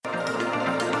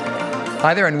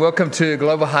Hi there and welcome to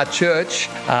Global Heart Church.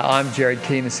 I'm Jared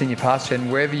Keane, the Senior Pastor,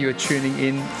 and wherever you are tuning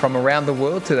in from around the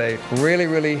world today,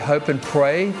 really hope and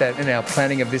pray that in our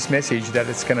planning of this message that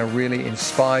it's going to really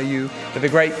inspire you for the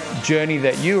great journey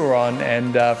that you are on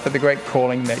and for the great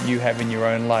calling that you have in your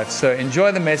own life. So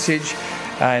enjoy the message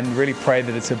and really pray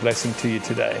that it's a blessing to you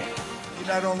today. You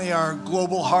not only are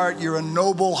Global Heart, you're a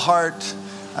noble heart.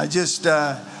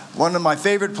 One of my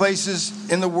favorite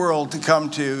places in the world to come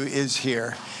to is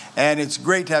here. And it's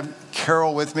great to have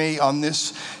Carol with me on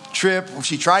this trip.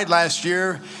 She tried last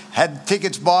year, had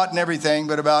tickets bought and everything,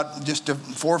 but about just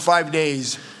 4 or 5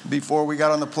 days before we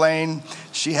got on the plane,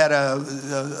 she had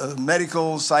a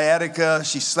medical sciatica.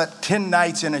 She slept 10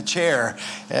 nights in a chair.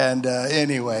 And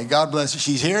anyway, God bless her.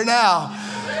 She's here now.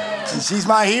 And she's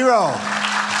my hero.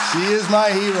 She is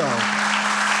my hero.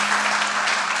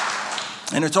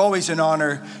 And it's always an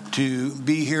honor to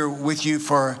be here with you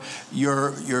for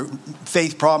your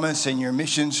faith promise and your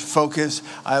missions focus.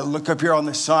 I look up here on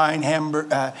the sign,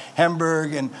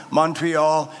 Hamburg and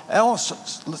Montreal. It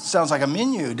almost sounds like a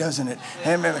menu, doesn't it?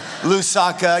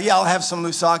 Lusaka. Yeah, I'll have some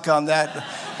Lusaka on that,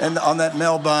 and on that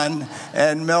Melbourne.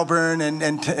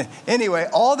 Anyway,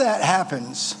 all that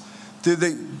happens through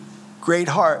the great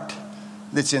heart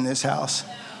that's in this house.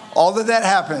 All of that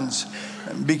happens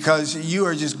because you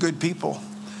are just good people.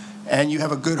 And you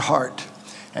have a good heart.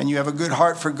 And you have a good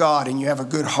heart for God. And you have a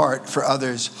good heart for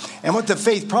others. And what the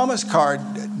Faith Promise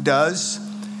Card does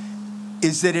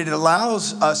is that it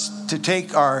allows us to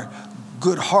take our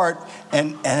good heart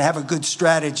and have a good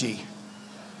strategy.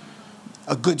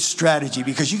 A good strategy.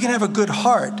 Because you can have a good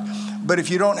heart, but if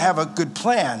you don't have a good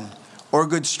plan or a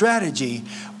good strategy,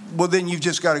 well, then you've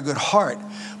just got a good heart.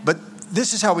 But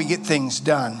this is how we get things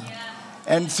done.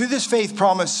 And through this Faith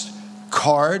Promise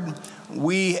Card,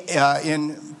 we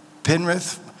in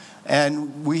Penrith,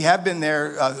 and we have been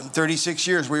there 36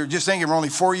 years. We were just thinking we're only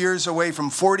 4 years away from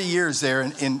 40 years there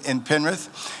in Penrith,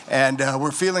 and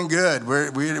we're feeling good.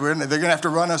 They're going to have to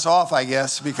run us off, I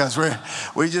guess, because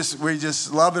we're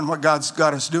just loving what God's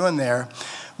got us doing there.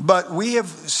 But we have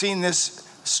seen this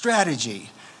strategy.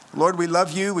 Lord, we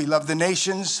love you. We love the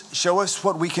nations. Show us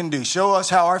what we can do. Show us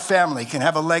how our family can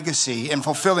have a legacy in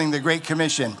fulfilling the Great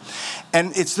Commission.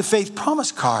 And it's the Faith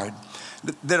Promise Card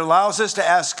that allows us to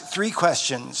ask 3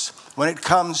 questions when it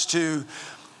comes to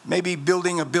maybe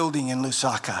building a building in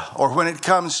Lusaka, or when it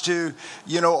comes to,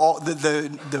 all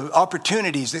the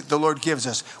opportunities that the Lord gives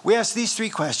us. We ask these 3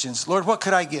 questions. Lord, what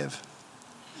could I give?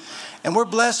 And we're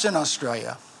blessed in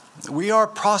Australia. We are a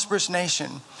prosperous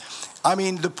nation. I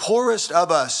mean, the poorest of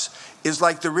us is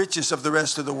like the richest of the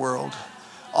rest of the world.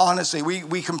 Honestly,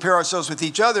 we compare ourselves with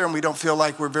each other and we don't feel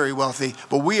like we're very wealthy,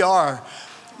 but we are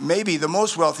maybe the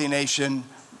most wealthy nation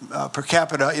per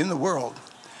capita in the world.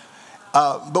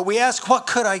 But we ask, what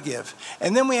could I give?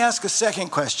 And then we ask a second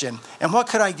question, and what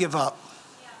could I give up?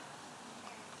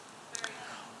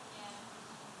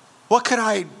 What could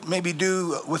I maybe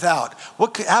do without?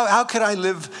 How could I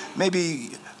live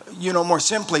maybe, more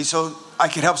simply so I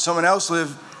could help someone else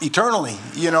live eternally,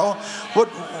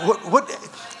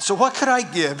 So what could I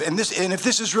give? And if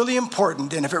this is really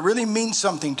important, and if it really means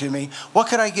something to me, what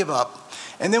could I give up?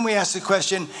 And then we ask the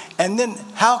question, and then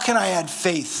how can I add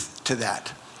faith to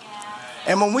that?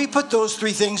 And when we put those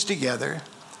 3 things together,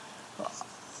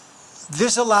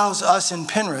 this allows us in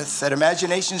Penrith at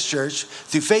Imaginations Church,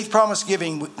 through Faith Promise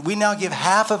Giving, we now give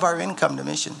half of our income to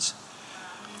missions.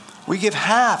 We give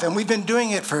half, and we've been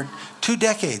doing it for 2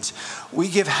 decades. We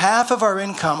give half of our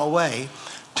income away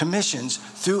to missions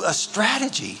through a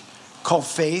strategy called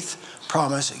Faith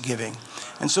Promise Giving.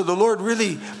 And so the Lord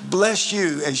really bless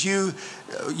you as you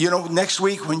next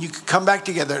week when you come back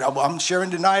together. I'm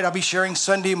sharing tonight, I'll be sharing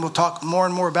Sunday, and we'll talk more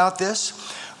and more about this.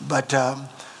 But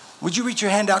would you reach your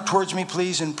hand out towards me,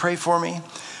 please, and pray for me?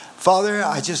 Father,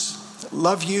 I just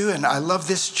love you, and I love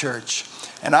this church,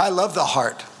 and I love the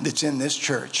heart that's in this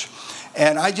church.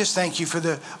 And I just thank you for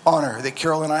the honor that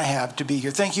Carol and I have to be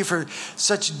here. Thank you for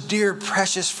such dear,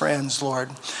 precious friends, Lord.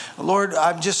 Lord,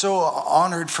 I'm just so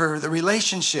honored for the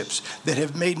relationships that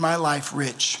have made my life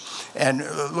rich. And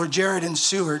Lord, Jared and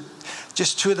Sue are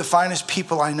just 2 of the finest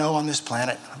people I know on this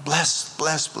planet. Bless,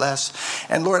 bless, bless.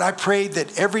 And Lord, I pray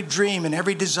that every dream and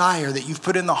every desire that you've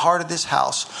put in the heart of this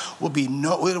house will be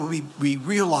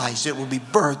realized, it will be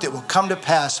birthed, it will come to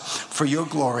pass for your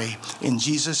glory. In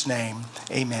Jesus' name,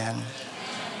 amen.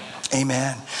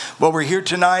 Amen. Well, we're here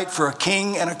tonight for a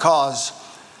king and a cause.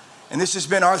 And this has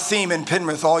been our theme in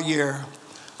Penrith all year.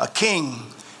 A king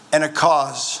and a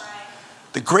cause.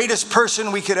 The greatest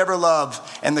person we could ever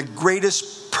love and the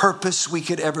greatest purpose we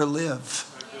could ever live.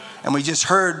 And we just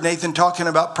heard Nathan talking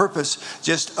about purpose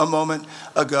just a moment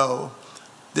ago.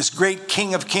 this great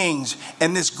King of Kings,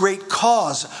 and this great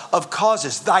cause of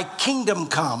causes. Thy kingdom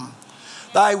come.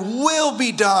 Thy will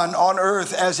be done on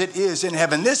earth as it is in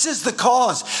heaven. This is the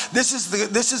cause. This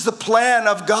is the plan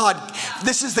of God.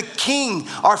 This is the King,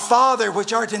 our Father,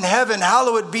 which art in heaven.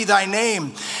 Hallowed be thy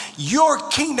name. Your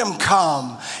kingdom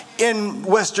come in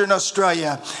Western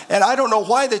Australia. And I don't know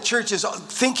why the church is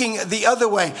thinking the other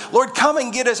way. Lord, come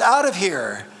and get us out of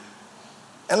here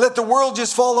and let the world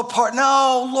just fall apart.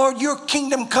 No, Lord, your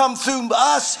kingdom come through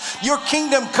us. Your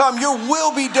kingdom come. Your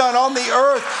will be done on the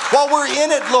earth while we're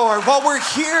in it, Lord, while we're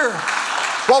here,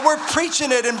 while we're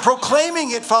preaching it and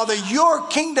proclaiming it, Father. Your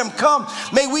kingdom come.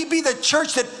 May we be the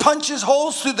church that punches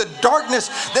holes through the darkness,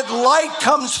 that light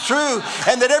comes through,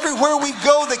 and that everywhere we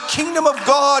go, the kingdom of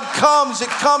God comes. It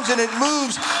comes and it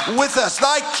moves with us.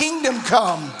 Thy kingdom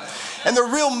come. And the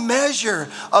real measure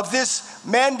of this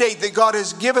mandate that God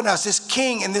has given us, this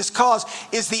King and this cause,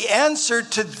 is the answer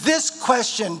to this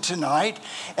question tonight.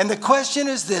 And the question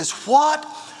is this: what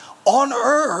on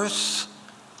earth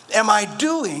am I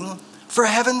doing for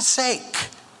heaven's sake?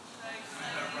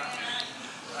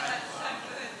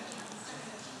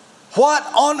 What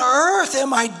on earth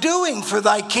am I doing for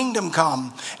thy kingdom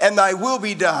come and thy will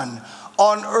be done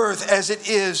on earth as it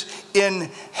is in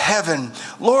heaven?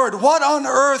 Lord, what on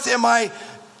earth am I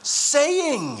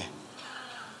saying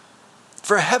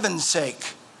for heaven's sake?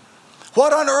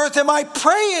 What on earth am I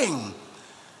praying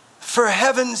for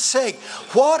heaven's sake?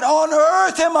 What on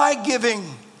earth am I giving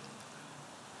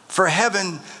for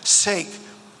heaven's sake?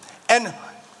 And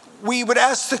we would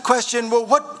ask the question,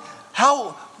 well,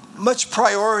 how much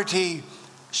priority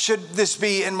should this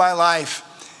be in my life?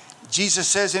 Jesus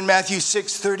says in Matthew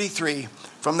 6:33,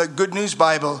 from the Good News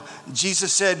Bible,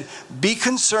 Jesus said, be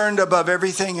concerned above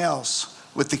everything else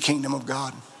with the kingdom of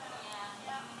God.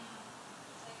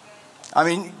 I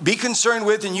mean, be concerned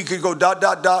with, and you could go ...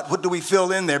 what do we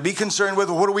fill in there? Be concerned with,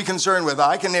 what are we concerned with?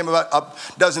 I can name about a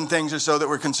dozen things or so that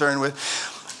we're concerned with.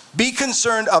 Be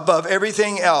concerned above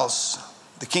everything else.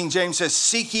 The King James says,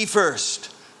 seek ye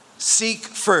first. Seek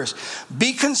first.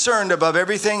 Be concerned above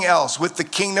everything else with the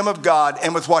kingdom of God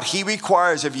and with what he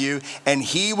requires of you, and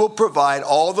he will provide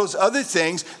all those other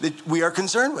things that we are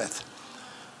concerned with.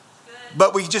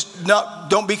 But we just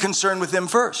don't be concerned with them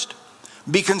first.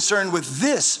 Be concerned with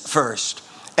this first,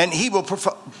 and he will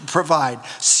provide.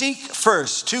 Seek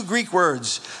first. Two Greek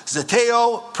words,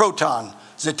 zeteo, proton.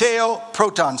 Zeteo,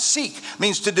 proton. Seek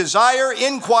means to desire,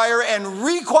 inquire, and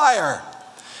require.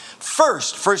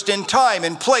 First in time,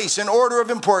 in place, in order of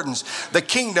importance, the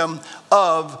kingdom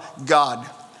of God.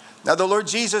 Now, the Lord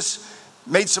Jesus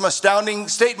made some astounding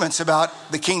statements about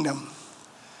the kingdom.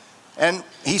 And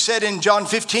he said in John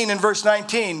 15 and verse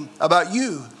 19 about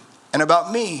you and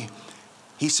about me,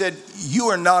 he said, you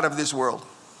are not of this world.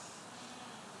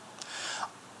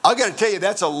 I got to tell you,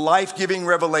 that's a life-giving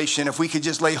revelation if we could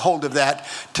just lay hold of that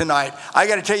tonight. I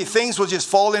got to tell you, things will just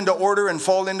fall into order and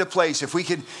fall into place if we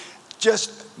could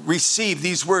just receive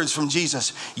these words from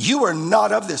Jesus. You are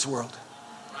not of this world.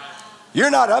 You're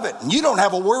not of it. And you don't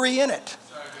have a worry in it.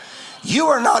 You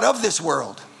are not of this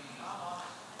world.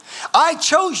 I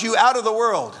chose you out of the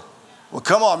world. Well,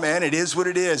 come on, man. It is what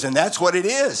it is. And that's what it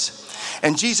is.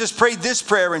 And Jesus prayed this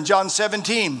prayer in John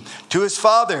 17 to his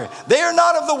Father. They are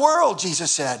not of the world, Jesus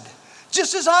said.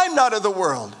 Just as I'm not of the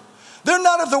world. They're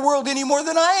not of the world any more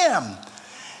than I am.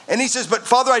 And he says, but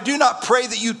Father, I do not pray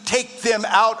that you take them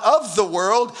out of the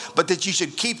world, but that you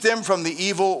should keep them from the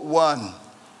evil one.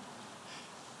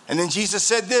 And then Jesus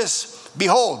said this,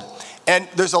 behold. And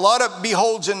there's a lot of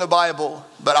beholds in the Bible,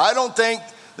 but I don't think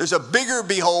there's a bigger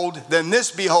behold than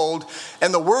this behold.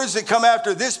 And the words that come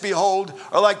after this behold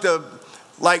are like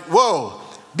whoa.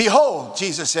 Behold,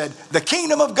 Jesus said, the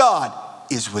kingdom of God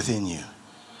is within you.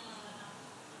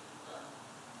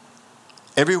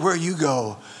 Everywhere you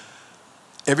go,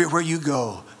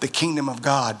 the kingdom of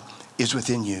God is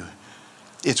within you.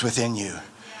 It's within you.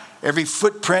 Every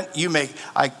footprint you make.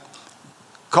 I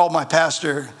called my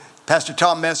pastor, Pastor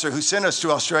Tom Messer, who sent us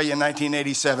to Australia in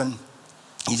 1987.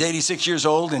 He's 86 years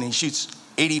old and he shoots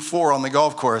 84 on the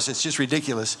golf course. It's just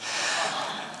ridiculous.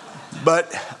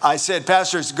 But I said,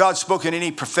 Pastor, has God spoken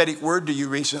any prophetic word to you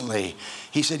recently?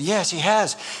 He said, yes, he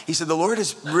has. He said, the Lord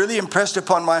has really impressed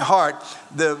upon my heart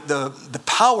the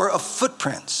power of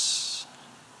footprints.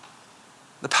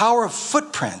 The power of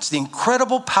footprints, the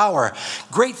incredible power.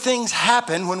 Great things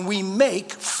happen when we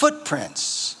make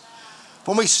footprints.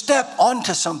 When we step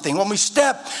onto something, when we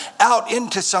step out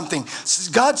into something.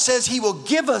 God says he will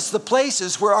give us the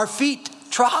places where our feet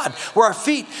trod, where our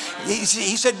feet, he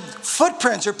said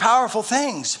footprints are powerful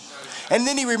things. And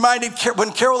then he reminded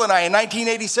when Carol and I in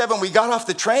 1987, we got off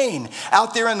the train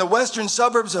out there in the western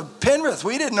suburbs of Penrith.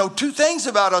 We didn't know two things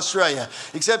about Australia,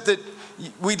 except that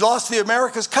we'd lost the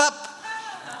America's Cup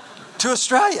to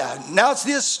Australia. Now it's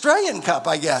the Australian Cup,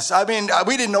 I guess. I mean,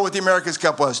 we didn't know what the America's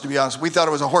Cup was, to be honest. We thought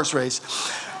it was a horse race.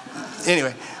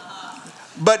 Anyway,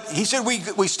 but he said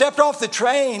we stepped off the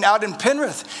train out in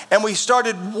Penrith and we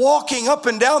started walking up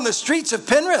and down the streets of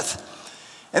Penrith.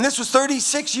 And this was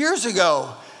 36 years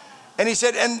ago. And he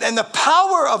said, and the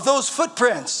power of those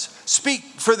footprints speak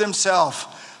for themselves.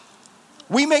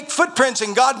 We make footprints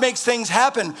and God makes things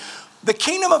happen. The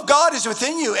kingdom of God is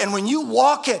within you, and when you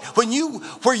walk it, when you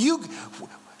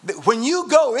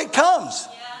go, it comes.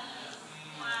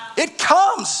 It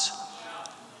comes.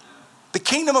 The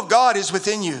kingdom of God is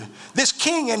within you. This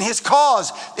king and his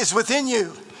cause is within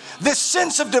you. This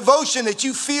sense of devotion that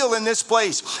you feel in this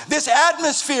place, this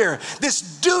atmosphere, this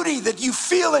duty that you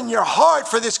feel in your heart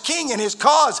for this king and his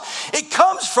cause, it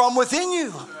comes from within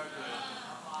you.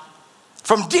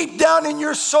 From deep down in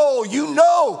your soul, you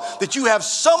know that you have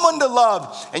someone to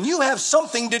love and you have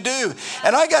something to do.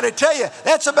 And I got to tell you,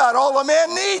 that's about all a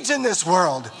man needs in this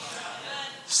world.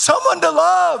 Someone to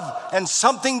love and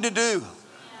something to do.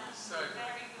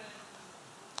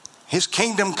 His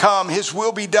kingdom come, his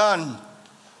will be done.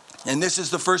 And this is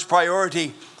the first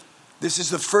priority. This is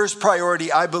the first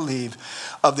priority, I believe,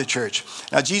 of the church.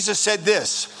 Now, Jesus said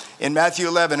this in Matthew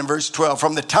 11 and verse 12.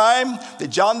 From the time that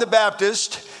John the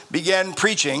Baptist began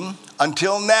preaching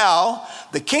until now,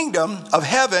 the kingdom of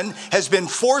heaven has been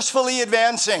forcefully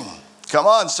advancing. Come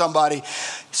on, somebody.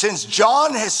 Since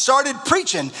John has started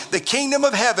preaching, the kingdom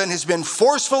of heaven has been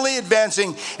forcefully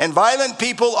advancing and violent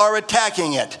people are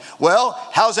attacking it. Well,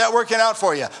 how's that working out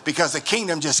for you? Because the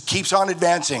kingdom just keeps on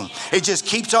advancing. It just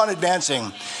keeps on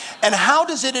advancing. And how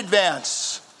does it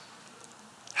advance?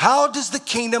 How does the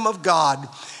kingdom of God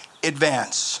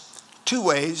advance? Two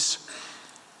ways.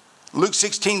 Luke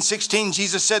 16:16,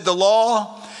 Jesus said, the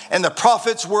law and the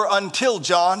prophets were until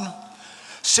John.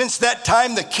 Since that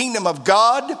time, the kingdom of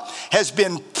God has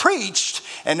been preached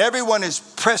and everyone is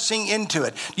pressing into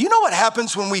it. Do you know what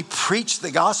happens when we preach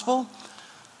the gospel?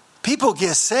 People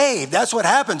get saved. That's what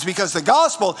happens, because the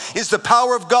gospel is the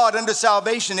power of God unto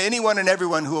salvation to anyone and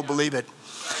everyone who will believe it.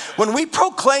 When we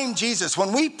proclaim Jesus,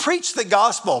 when we preach the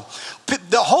gospel,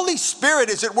 the Holy Spirit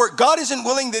is at work. God isn't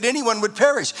willing that anyone would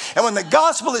perish. And when the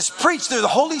gospel is preached through the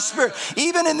Holy Spirit,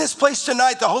 even in this place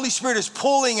tonight, the Holy Spirit is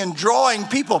pulling and drawing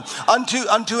people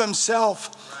unto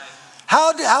himself.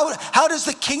 How does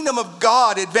the kingdom of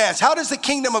God advance? How does the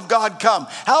kingdom of God come?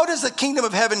 How does the kingdom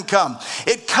of heaven come?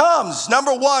 It comes,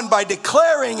 number one, by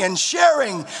declaring and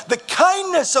sharing the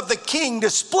kindness of the King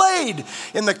displayed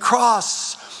in the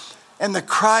cross and the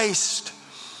Christ.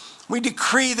 We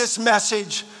decree this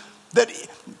message that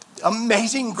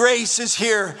amazing grace is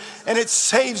here and it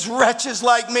saves wretches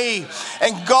like me.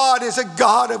 And God is a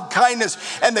God of kindness.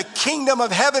 And the kingdom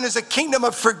of heaven is a kingdom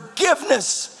of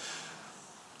forgiveness.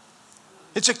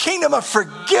 It's a kingdom of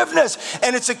forgiveness,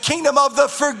 and it's a kingdom of the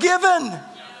forgiven.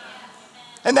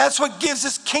 And that's what gives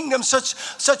this kingdom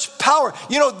such power.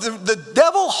 You know, the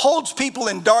devil holds people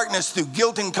in darkness through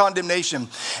guilt and condemnation.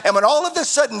 And when all of a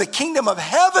sudden the kingdom of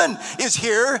heaven is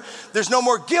here, there's no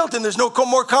more guilt and there's no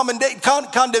more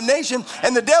condemnation.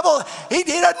 And the devil, he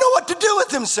doesn't know what to do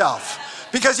with himself,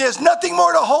 because he has nothing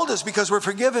more to hold us, because we're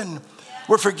forgiven.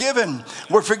 We're forgiven.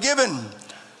 We're forgiven.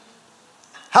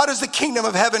 How does the kingdom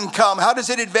of heaven come? How does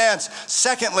it advance?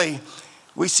 Secondly,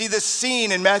 we see this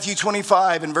scene in Matthew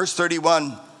 25 and verse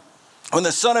 31. When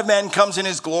the Son of Man comes in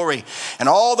his glory and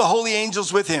all the holy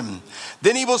angels with him,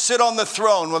 then he will sit on the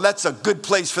throne. Well, that's a good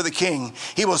place for the king.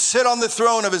 He will sit on the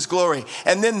throne of his glory.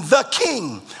 And then the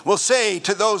king will say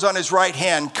to those on his right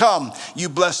hand, come, you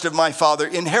blessed of my Father,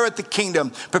 inherit the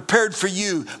kingdom prepared for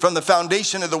you from the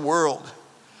foundation of the world.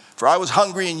 For I was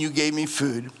hungry and you gave me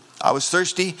food. I was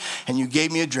thirsty and you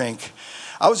gave me a drink.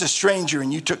 I was a stranger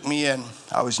and you took me in.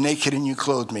 I was naked and you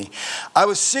clothed me. I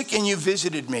was sick and you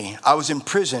visited me. I was in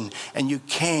prison and you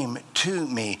came to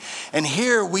me. And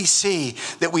here we see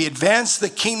that we advance the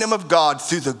kingdom of God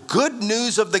through the good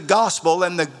news of the gospel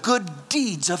and the good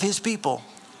deeds of his people.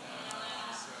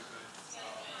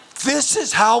 This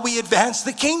is how we advance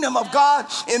the kingdom of God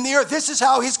in the earth. This is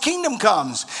how his kingdom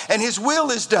comes and his will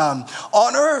is done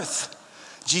on earth.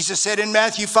 Jesus said in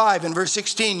Matthew 5 and verse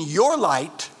 16, your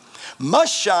light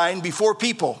must shine before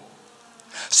people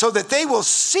so that they will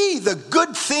see the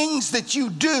good things that you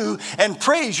do and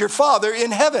praise your Father in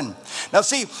heaven. Now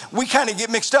see, we kind of get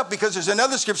mixed up because there's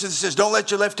another scripture that says, don't let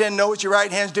your left hand know what your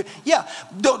right hand's doing. Yeah,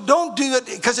 don't do it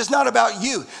because it's not about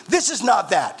you. This is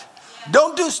not that.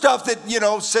 Don't do stuff that,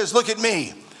 says, look at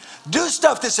me. Do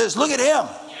stuff that says, look at him.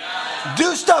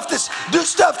 Do stuff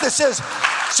that says,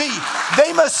 see,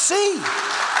 they must see.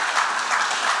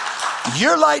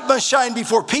 Your light must shine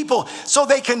before people so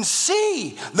they can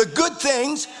see the good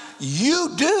things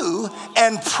you do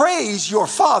and praise your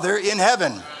Father in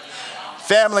heaven.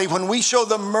 Family, when we show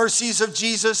the mercies of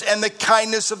Jesus and the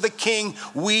kindness of the King,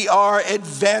 we are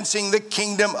advancing the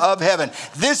kingdom of heaven.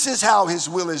 This is how his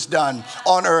will is done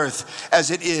on earth as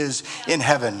it is in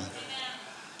heaven.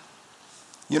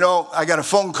 You know, I got a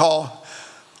phone call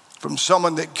from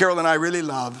someone that Carol and I really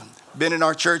love, been in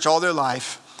our church all their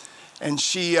life. And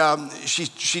she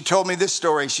told me this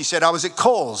story. She said, I was at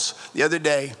Kohl's the other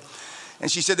day, and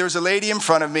she said there was a lady in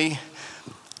front of me,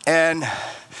 and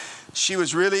she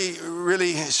was really,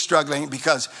 really struggling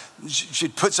because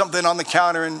she'd put something on the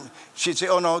counter, and she'd say,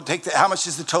 oh no, take that. How much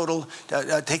is the total?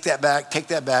 Take that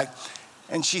back.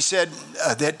 And she said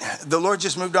that the Lord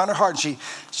just moved on her heart. And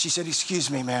she said,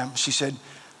 excuse me, ma'am. She said,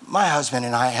 my husband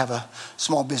and I have a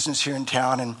small business here in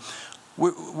town, and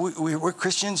we're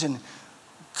Christians, and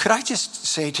could I just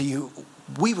say to you,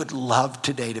 we would love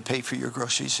today to pay for your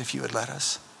groceries if you would let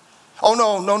us. Oh,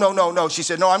 no. She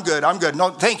said, no, I'm good.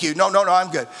 No, thank you. No,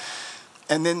 I'm good.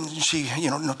 And then she,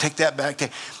 no, take that back.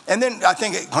 And then I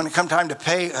think when it come time to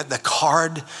pay, the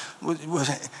card was,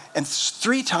 and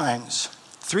three times,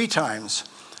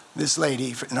 this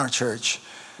lady in our church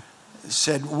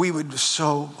said, we would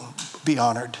so be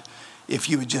honored if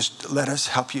you would just let us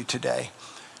help you today.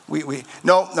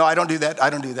 No, I don't do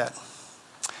that.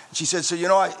 She said,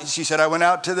 she said, I went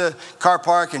out to the car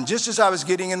park, and just as I was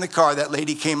getting in the car, that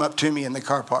lady came up to me in the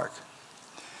car park.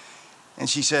 And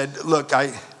she said, look,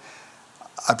 I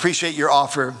appreciate your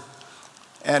offer,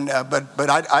 and but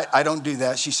I don't do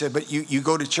that. She said, but you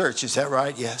go to church, is that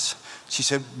right? Yes. She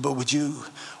said, but would you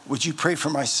pray for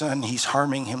my son? He's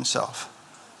harming himself.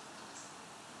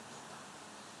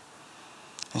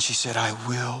 And she said, I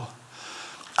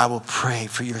will pray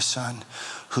for your son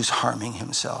who's harming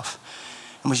himself.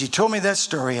 And when she told me that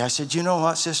story, I said, you know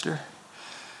what, sister?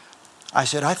 I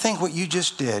said, I think what you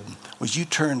just did was you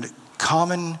turned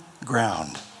common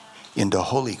ground into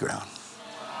holy ground.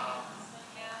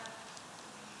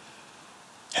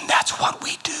 And that's what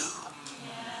we do.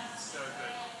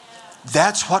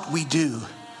 That's what we do.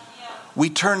 We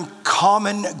turn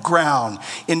common ground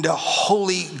into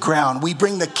holy ground. We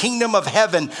bring the kingdom of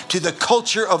heaven to the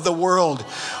culture of the world.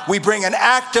 We bring an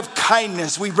act of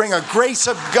kindness. We bring a grace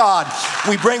of God.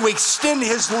 We extend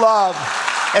his love,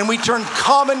 and we turn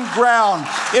common ground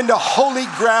into holy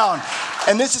ground.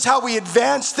 And this is how we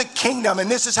advance the kingdom,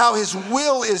 and this is how his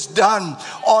will is done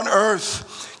on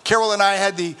earth. Carol and I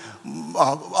had the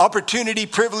opportunity,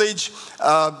 privilege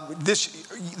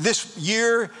this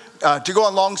year to go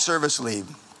on long service leave.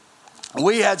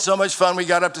 We had so much fun. We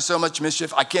got up to so much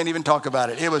mischief. I can't even talk about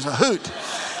it. It was a hoot.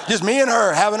 Just me and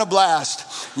her having a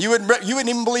blast. You wouldn't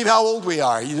even believe how old we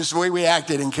are. Just the way we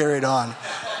acted and carried on.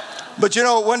 But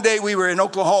one day we were in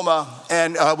Oklahoma,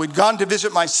 and we'd gone to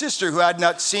visit my sister, who I had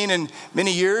not seen in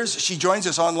many years. She joins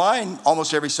us online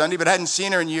almost every Sunday, but I hadn't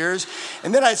seen her in years.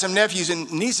 And then I had some nephews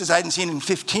and nieces I hadn't seen in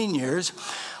 15 years.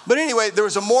 But anyway, there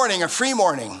was a free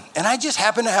morning, and I just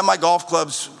happened to have my golf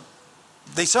clubs.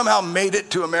 They somehow made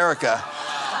it to America.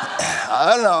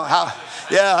 I don't know how.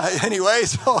 Yeah, anyway,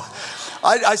 so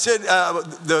I said,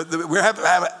 we're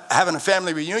having a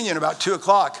family reunion about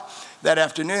 2:00 that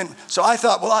afternoon. So I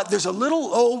thought, well, there's a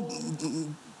little old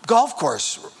golf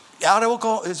course out of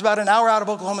Oklahoma. It's about an hour out of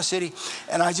Oklahoma City.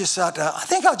 And I just thought, I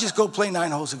think I'll just go play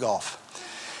 9 holes of golf.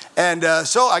 And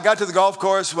so I got to the golf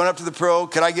course, went up to the pro.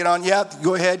 Could I get on? Yeah,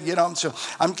 go ahead, get on. So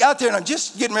I'm out there, and I'm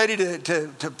just getting ready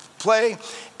to play.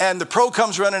 And the pro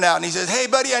comes running out, and he says, hey,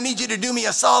 buddy, I need you to do me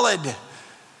a solid.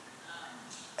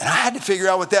 And I had to figure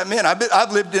out what that meant.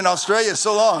 I've lived in Australia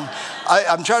so long.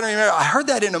 I'm trying to remember. I heard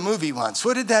that in a movie once.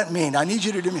 What did that mean? I need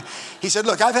you to do me. He said,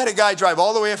 look, I've had a guy drive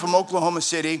all the way from Oklahoma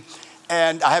City,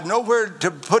 and I have nowhere to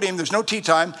put him. There's no tee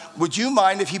time. Would you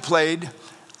mind if he played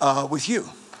with you?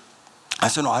 I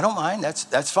said, no, I don't mind.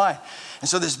 That's fine. And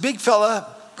so this big fella,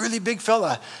 really big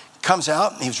fella, comes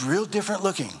out, and he was real different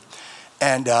looking.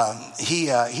 And he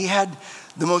had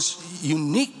the most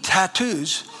unique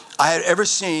tattoos I had ever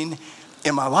seen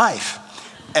in my life.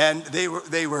 And they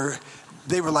were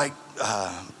like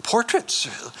portraits,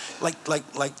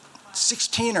 like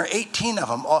 16 or 18 of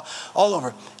them all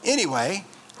over. Anyway,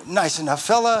 nice enough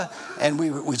fella, and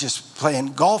we just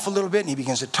playing golf a little bit, and he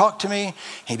begins to talk to me.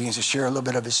 He begins to share a little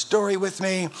bit of his story with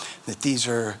me, that these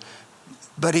are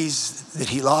buddies that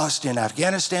he lost in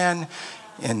Afghanistan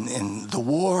in the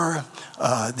war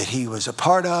that he was a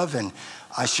part of. And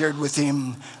I shared with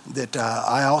him that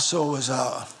I also was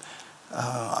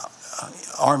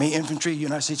Army infantry,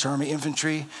 United States Army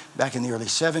infantry, back in the early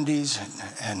 70s.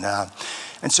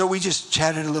 And so we just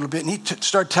chatted a little bit, and he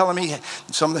started telling me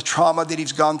some of the trauma that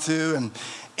he's gone through. And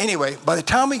anyway, by the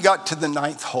time we got to the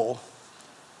 9th hole,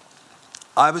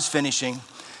 I was finishing,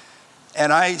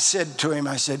 and I said to him,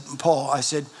 I said, Paul, I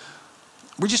said,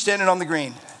 we're just standing on the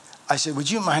green. I said, would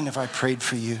you mind if I prayed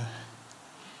for you?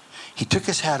 He took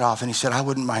his hat off and he said, I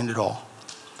wouldn't mind at all.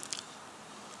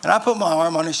 And I put my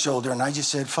arm on his shoulder and I just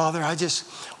said, Father, I just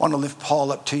want to lift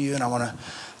Paul up to you, and I want to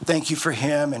thank you for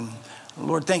him. And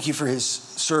Lord, thank you for his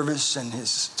service and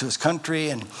to his country.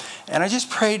 And I just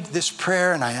prayed this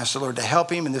prayer, and I asked the Lord to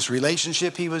help him in this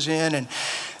relationship he was in.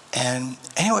 And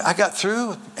anyway, I got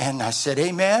through and I said,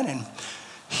 amen. And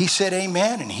he said,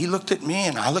 amen. And he looked at me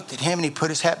and I looked at him, and he put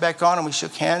his hat back on and we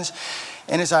shook hands.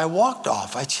 And as I walked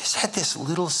off, I just had this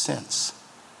little sense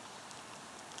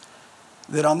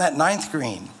that on that 9th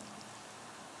green,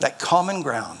 that common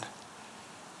ground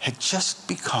had just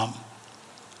become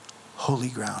holy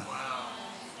ground.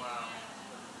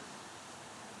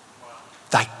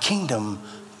 Thy kingdom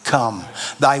come,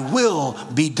 thy will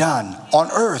be done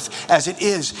on earth as it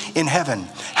is in heaven.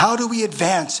 How do we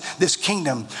advance this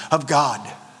kingdom of God?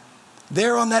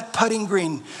 There on that putting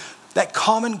green, that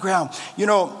common ground. You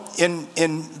know, in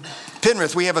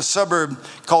Penrith, we have a suburb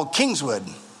called Kingswood.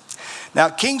 Now,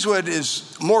 Kingswood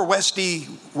is more westy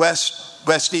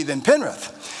than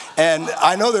Penrith. And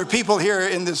I know there are people here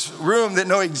in this room that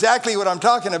know exactly what I'm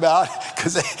talking about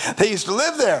because they used to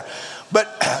live there.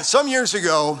 But some years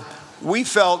ago, we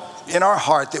felt in our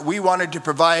heart that we wanted to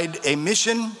provide a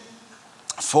mission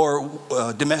for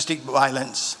domestic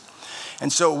violence.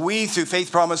 And so we, through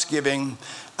Faith Promise Giving,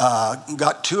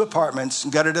 got 2 apartments,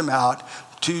 gutted them out,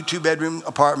 2-bedroom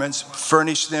apartments,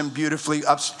 furnished them beautifully,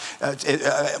 and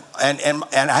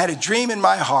I had a dream in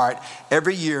my heart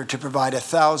every year to provide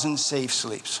 1,000 safe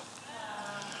sleeps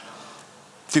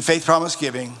through Faith Promise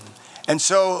Giving. And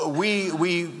so we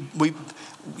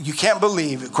you can't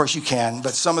believe, of course you can,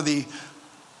 but some of the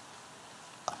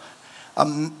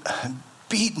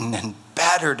beaten and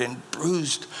battered and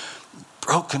bruised,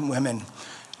 broken women,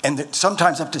 and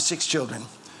sometimes up to 6 children.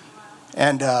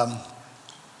 And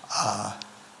I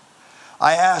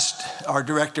asked our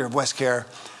director of West Care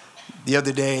the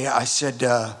other day, I said,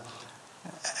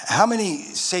 how many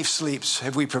safe sleeps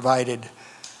have we provided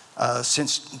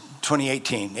since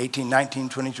 2018, 18, 19,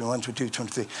 20, 21, 22,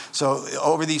 23. So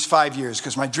over these 5 years,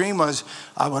 because my dream was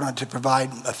I wanted to provide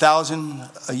 1,000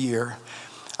 a year.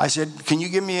 I said, can you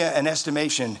give me an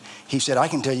estimation? He said, I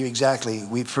can tell you exactly.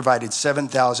 We've provided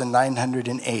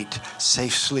 7,908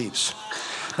 safe sleeps.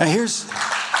 Now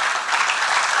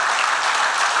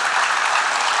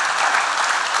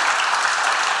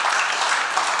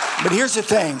but here's the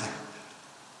thing.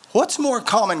 What's more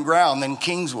common ground than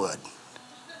Kingswood?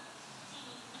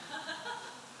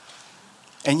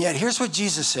 And yet, here's what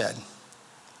Jesus said.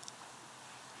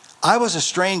 I was a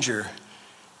stranger,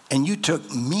 and you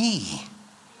took me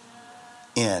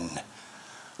in,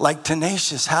 like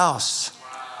Tenacious House.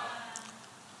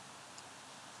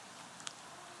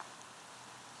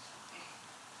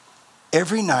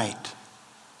 Every night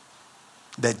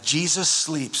that Jesus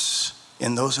sleeps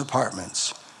in those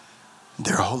apartments,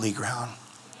 they're holy ground.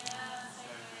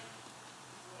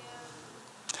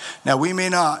 Now, we may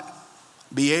not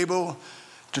be able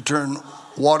to turn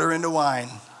water into wine,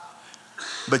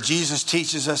 but Jesus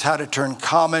teaches us how to turn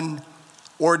common,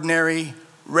 ordinary,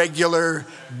 regular,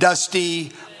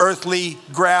 dusty, earthly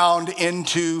ground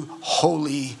into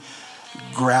holy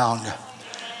ground.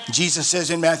 Jesus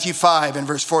says in Matthew 5 and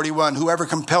verse 41, whoever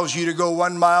compels you to go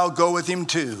 1 mile, go with him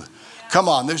 2. Come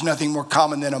on, there's nothing more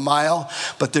common than a mile,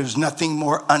 but there's nothing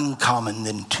more uncommon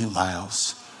than 2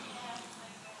 miles.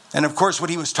 And of course, what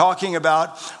he was talking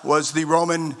about was the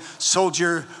Roman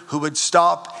soldier who would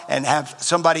stop and have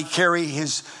somebody carry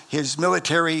his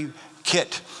military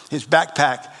kit, his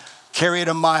backpack, carry it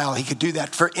a mile. He could do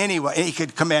that for anyone. He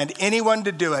could command anyone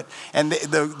to do it. And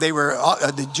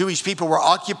the Jewish people were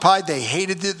occupied. They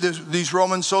hated these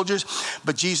Roman soldiers.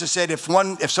 But Jesus said, if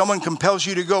someone compels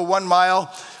you to go 1 mile,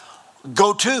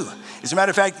 go 2. As a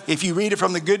matter of fact, if you read it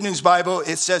from the Good News Bible,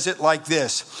 it says it like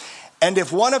this. And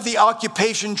if one of the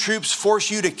occupation troops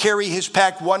force you to carry his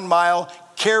pack 1 mile,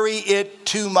 carry it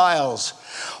 2 miles.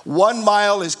 1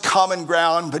 mile is common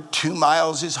ground, but 2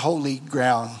 miles is holy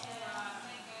ground.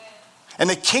 And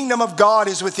the kingdom of God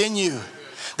is within you.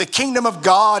 The kingdom of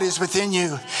God is within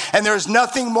you. And there's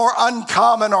nothing more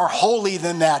uncommon or holy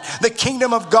than that. The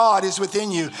kingdom of God is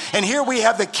within you. And here we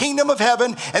have the kingdom of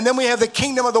heaven, and then we have the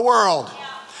kingdom of the world.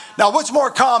 Now, what's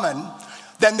more common?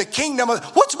 than the kingdom of,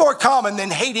 what's more common than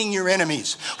hating your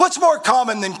enemies? What's more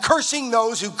common than cursing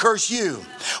those who curse you?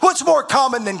 What's more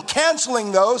common than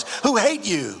canceling those who hate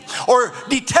you? Or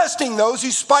detesting those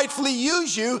who spitefully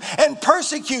use you and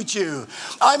persecute you?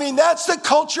 I mean, that's the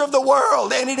culture of the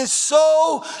world, and it is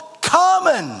so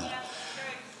common.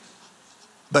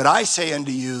 But I say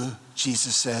unto you,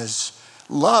 Jesus says,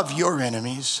 love your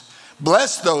enemies.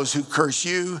 Bless those who curse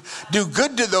you. Do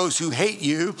good to those who hate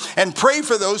you. And pray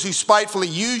for those who spitefully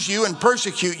use you and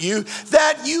persecute you,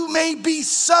 that you may be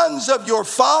sons of your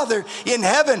Father in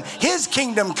heaven. His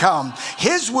kingdom come.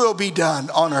 His will be done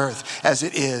on earth as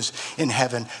it is in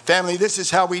heaven. Family, this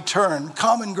is how we turn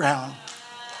common ground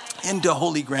into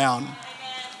holy ground.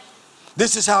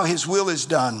 This is how his will is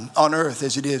done on earth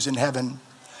as it is in heaven.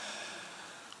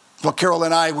 Well, Carol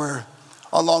and I were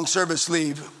on long service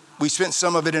leave. We spent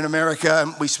some of it in America,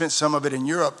 and we spent some of it in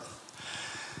Europe.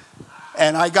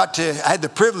 And I had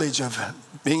the privilege of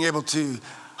being able to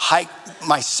hike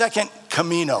my second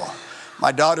Camino.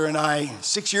 My daughter and I,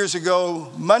 6 years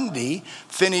ago, Monday,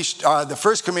 finished the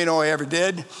first Camino I ever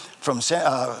did from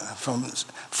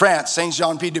France,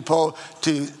 Saint-Jean-Pied-de-Port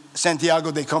to Santiago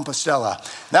de Compostela.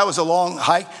 That was a long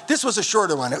hike. This was a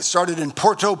shorter one. It started in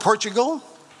Porto, Portugal,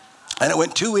 and it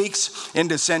went 2 weeks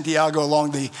into Santiago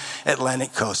along the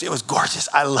Atlantic coast. It was gorgeous.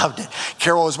 I loved it.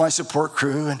 Carol was my support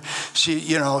crew, and she,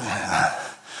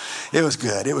 it was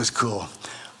good. It was cool.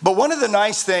 But one of the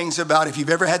nice things about, if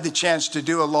you've ever had the chance to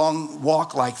do a long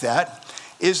walk like that,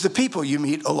 is the people you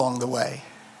meet along the way.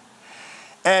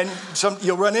 And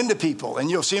you'll run into people,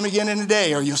 and you'll see them again in a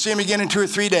day, or you'll see them again in 2 or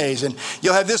 3 days, and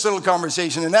you'll have this little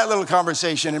conversation and that little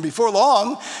conversation, and before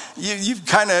long, you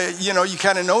kind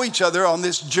of know each other on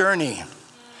this journey.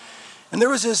 And there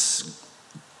was this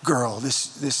girl,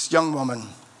 this young woman,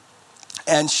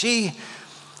 and she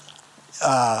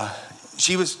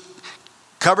was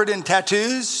covered in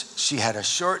tattoos. She had a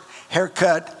short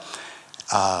haircut,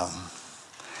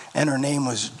 and her name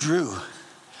was Drew.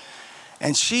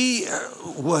 And she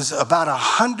was about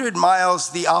 100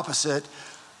 miles the opposite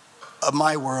of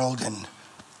my world and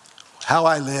how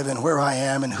I live and where I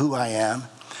am and who I am.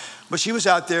 But she was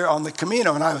out there on the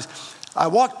Camino, and I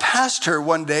walked past her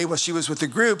one day while she was with the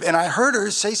group, and I heard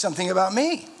her say something about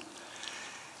me.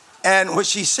 And what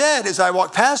she said as I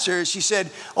walked past her, she said,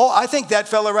 "Oh, I think that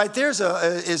fella right there is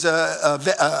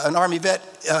an Army vet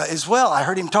as well. I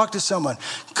heard him talk to someone."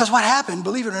 Because what happened,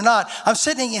 believe it or not, I'm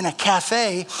sitting in a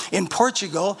cafe in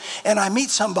Portugal, and I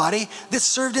meet somebody that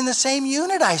served in the same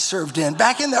unit I served in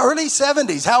back in the early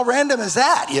 70s. How random is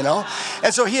that,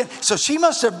 And so she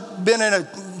must have been in a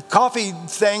coffee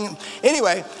thing.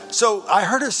 Anyway, so I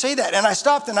heard her say that, and I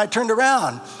stopped and I turned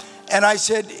around. And I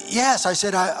said, yes. I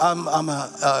said, I'm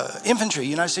infantry,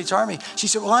 United States Army. She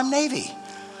said, well, I'm Navy.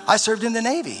 I served in the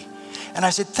Navy. And I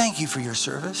said, thank you for your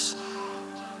service.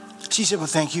 She said, well,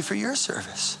 thank you for your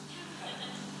service.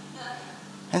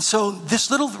 And so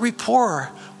this little rapport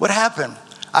would happen.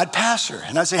 I'd pass her,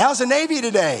 and I'd say, how's the Navy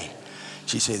today?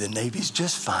 She'd say, the Navy's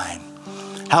just fine.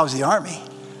 How's the Army?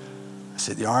 I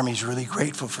said, the Army's really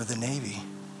grateful for the Navy.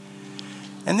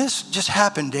 And this just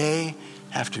happened day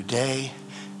after day.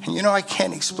 And I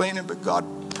can't explain it, but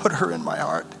God put her in my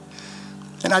heart.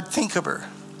 And I'd think of her.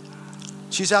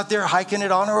 She's out there hiking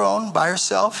it on her own by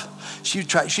herself.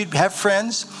 She'd have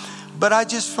friends.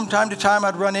 But from time to time,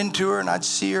 I'd run into her and I'd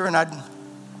see her and I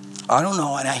don't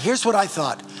know. And here's what I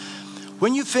thought.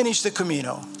 When you finish the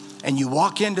Camino and you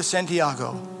walk into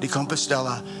Santiago de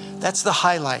Compostela, that's the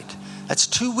highlight. That's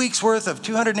 2 weeks worth of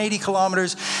 280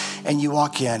 kilometers. And you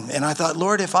walk in. And I thought,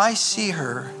 Lord, if I see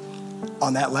her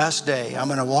on that last day, I'm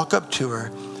going to walk up to her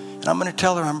and I'm going to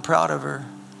tell her I'm proud of her.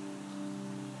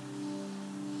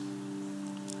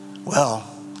 Well,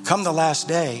 come the last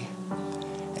day,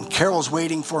 and Carol's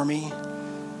waiting for me,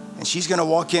 and she's going to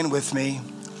walk in with me,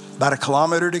 about 1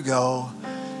 kilometer to go,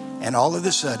 and all of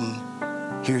a sudden,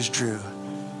 here's Drew.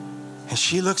 And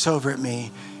she looks over at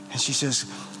me and she says,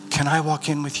 can I walk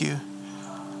in with you?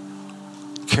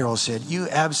 Carol said, you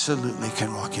absolutely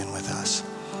can walk in with us.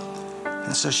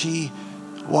 And so she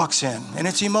walks in, and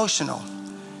it's emotional.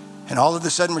 And all of a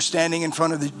sudden, we're standing in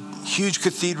front of the huge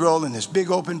cathedral in this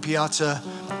big open piazza,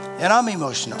 and I'm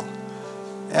emotional,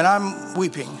 and I'm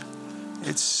weeping.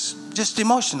 It's just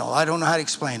emotional. I don't know how to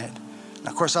explain it. And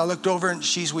of course, I looked over, and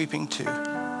she's weeping too.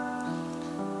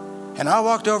 And I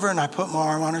walked over, and I put my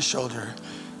arm on her shoulder,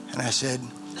 and I said,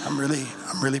 I'm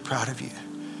really proud of you.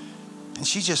 And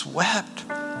she just wept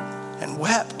and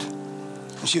wept.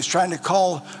 And she was trying to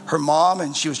call her mom,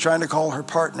 and she was trying to call her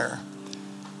partner.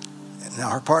 And now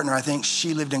her partner, I think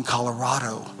she lived in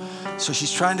Colorado. So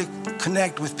she's trying to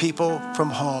connect with people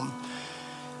from home.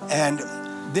 And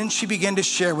then she began to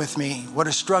share with me what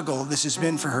a struggle this has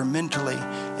been for her mentally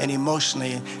and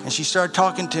emotionally. And she started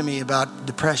talking to me about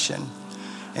depression.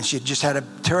 And she had just had a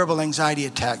terrible anxiety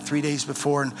attack 3 days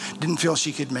before and didn't feel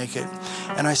she could make it.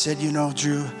 And I said, you know,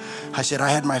 Drew, I said, I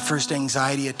had my first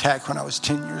anxiety attack when I was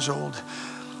 10 years old.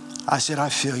 I said, I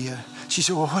feel you. She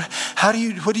said, well, what do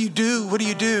you do? What do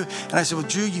you do? And I said, well,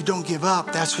 Drew, you don't give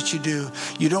up. That's what you do.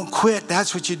 You don't quit.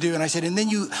 That's what you do. And I said, and then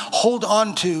you hold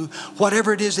on to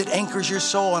whatever it is that anchors your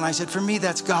soul. And I said, for me,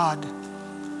 that's God.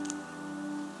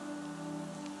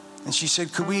 And she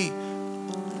said, could we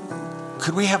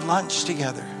have lunch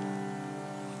together?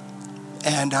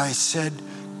 And I said,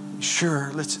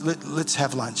 sure, let's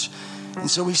have lunch. And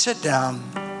so we sit down,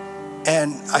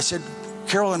 and I said,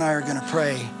 Carol and I are going to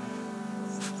pray.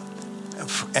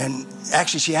 And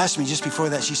actually, she asked me just before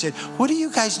that, she said, what do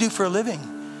you guys do for a living?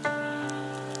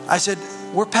 I said,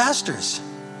 we're pastors.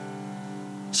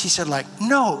 She said, like,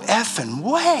 no effing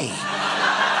way.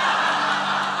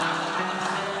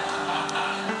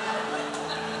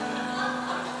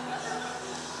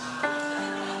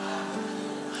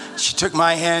 She took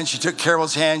my hand, she took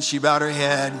Carol's hand, she bowed her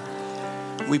head.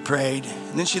 We prayed.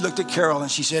 And then she looked at Carol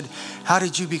and she said, how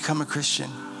did you become a Christian?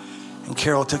 And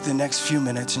Carol took the next few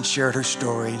minutes and shared her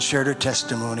story and shared her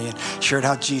testimony and shared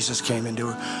how Jesus came into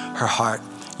her heart.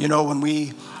 You know, when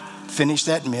we finished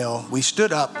that meal, we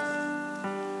stood up,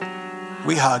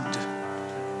 we hugged,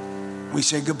 we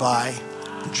said goodbye.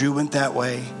 Drew went that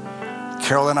way.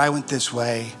 Carol and I went this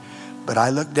way. But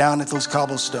I looked down at those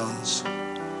cobblestones,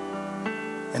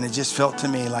 and it just felt to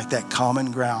me like that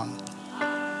common ground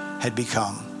had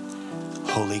become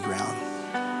holy ground.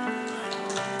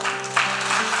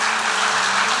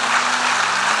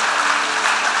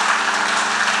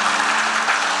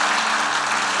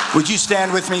 Would you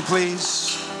stand with me,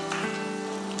 please?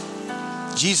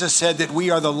 Jesus said that we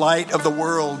are the light of the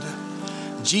world.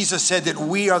 Jesus said that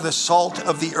we are the salt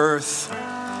of the earth.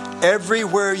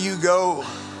 Everywhere you go,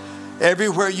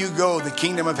 the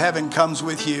kingdom of heaven comes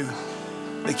with you.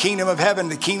 The kingdom of heaven,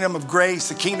 the kingdom of grace,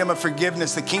 the kingdom of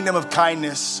forgiveness, the kingdom of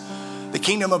kindness, the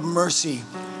kingdom of mercy,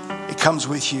 it comes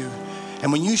with you.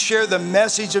 And when you share the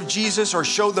message of Jesus or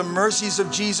show the mercies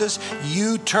of Jesus,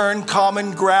 you turn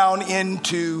common ground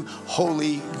into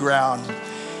holy ground.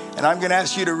 And I'm going to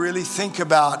ask you to really think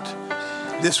about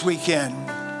this weekend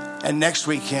and next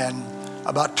weekend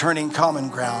about turning common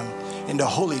ground into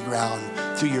holy ground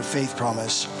through your faith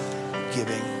promise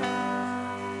giving.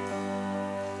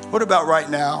 What about right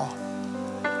now?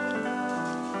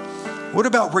 What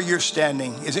about where you're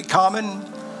standing? Is it common?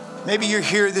 Maybe you're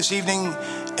here this evening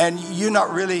and you're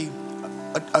not really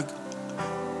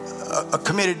a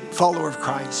committed follower of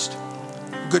Christ.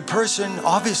 Good person,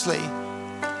 obviously.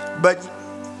 But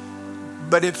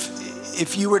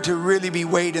if you were to really be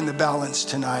weighed in the balance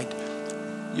tonight,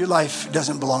 your life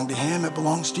doesn't belong to him, it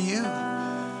belongs to you.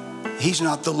 He's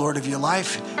not the Lord of your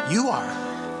life, you are.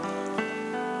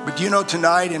 But you know,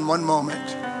 tonight in one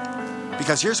moment,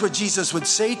 because here's what Jesus would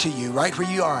say to you right where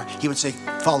you are. He would say,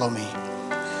 follow me.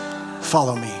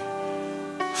 Follow me.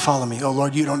 Follow me. Oh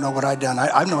Lord, you don't know what I've done.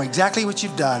 I know exactly what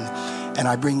you've done. And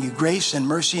I bring you grace and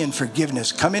mercy and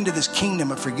forgiveness. Come into this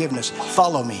kingdom of forgiveness.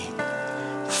 Follow me.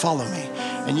 Follow me.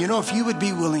 And you know, if you would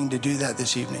be willing to do that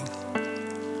this evening,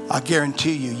 I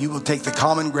guarantee you, you will take the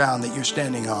common ground that you're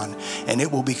standing on and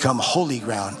it will become holy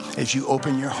ground as you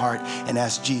open your heart and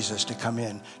ask Jesus to come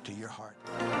in to your heart.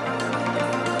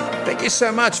 Thank you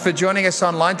so much for joining us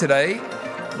online today.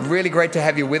 Really great to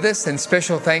have you with us, and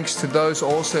special thanks to those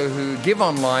also who give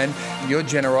online. Your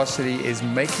generosity is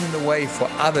making the way for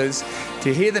others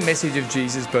to hear the message of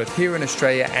Jesus both here in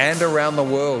Australia and around the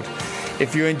world.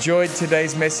 If you enjoyed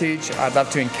today's message, I'd love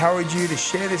to encourage you to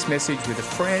share this message with a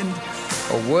friend,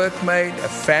 a workmate, a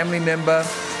family member,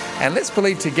 and let's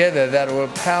believe together that it will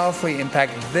powerfully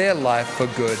impact their life for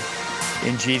good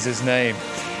in Jesus' name.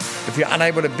 If you're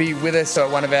unable to be with us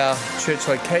at one of our church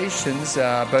locations,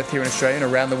 both here in Australia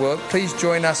and around the world, please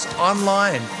join us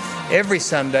online every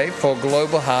Sunday for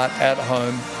Global Heart at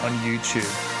Home on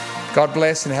YouTube. God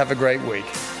bless and have a great week.